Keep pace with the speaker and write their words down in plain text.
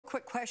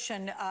quick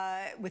question.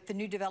 With the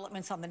new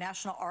developments on the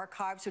National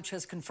Archives, which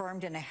has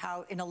confirmed in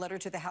a letter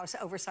to the House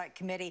Oversight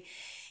Committee,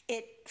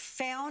 it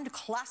found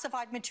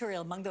classified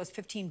material among those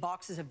 15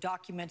 boxes of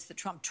documents that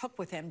Trump took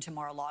with him to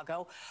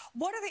Mar-a-Lago.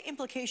 What are the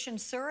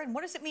implications, sir, and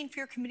what does it mean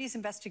for your committee's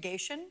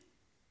investigation?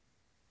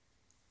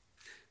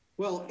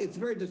 Well, it's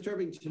very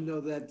disturbing to know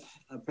that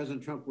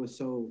President Trump was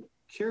so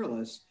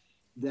careless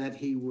that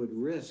he would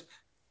risk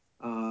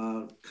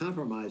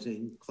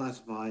compromising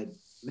classified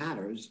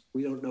matters.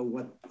 We don't know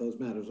what those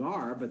matters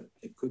are, but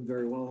it could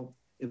very well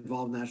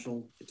involve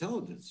national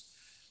intelligence.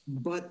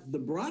 But the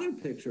broader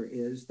picture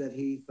is that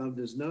he thumbed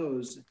his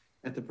nose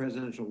at the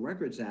Presidential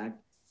Records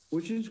Act,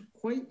 which is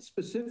quite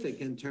specific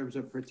in terms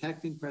of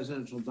protecting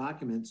presidential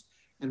documents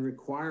and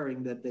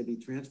requiring that they be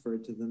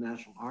transferred to the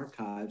National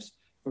Archives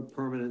for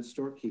permanent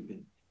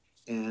storekeeping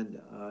and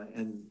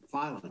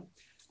filing.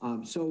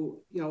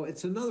 So,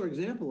 it's another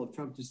example of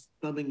Trump just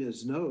thumbing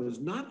his nose,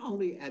 not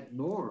only at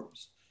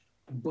norms,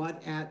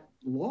 but at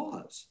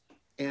laws.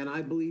 And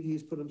I believe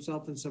he's put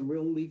himself in some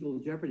real legal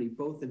jeopardy,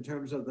 both in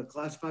terms of the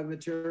classified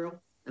material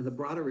and the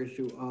broader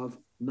issue of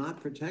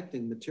not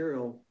protecting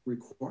material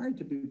required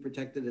to be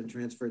protected and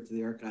transferred to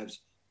the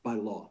archives by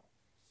law.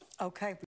 Okay.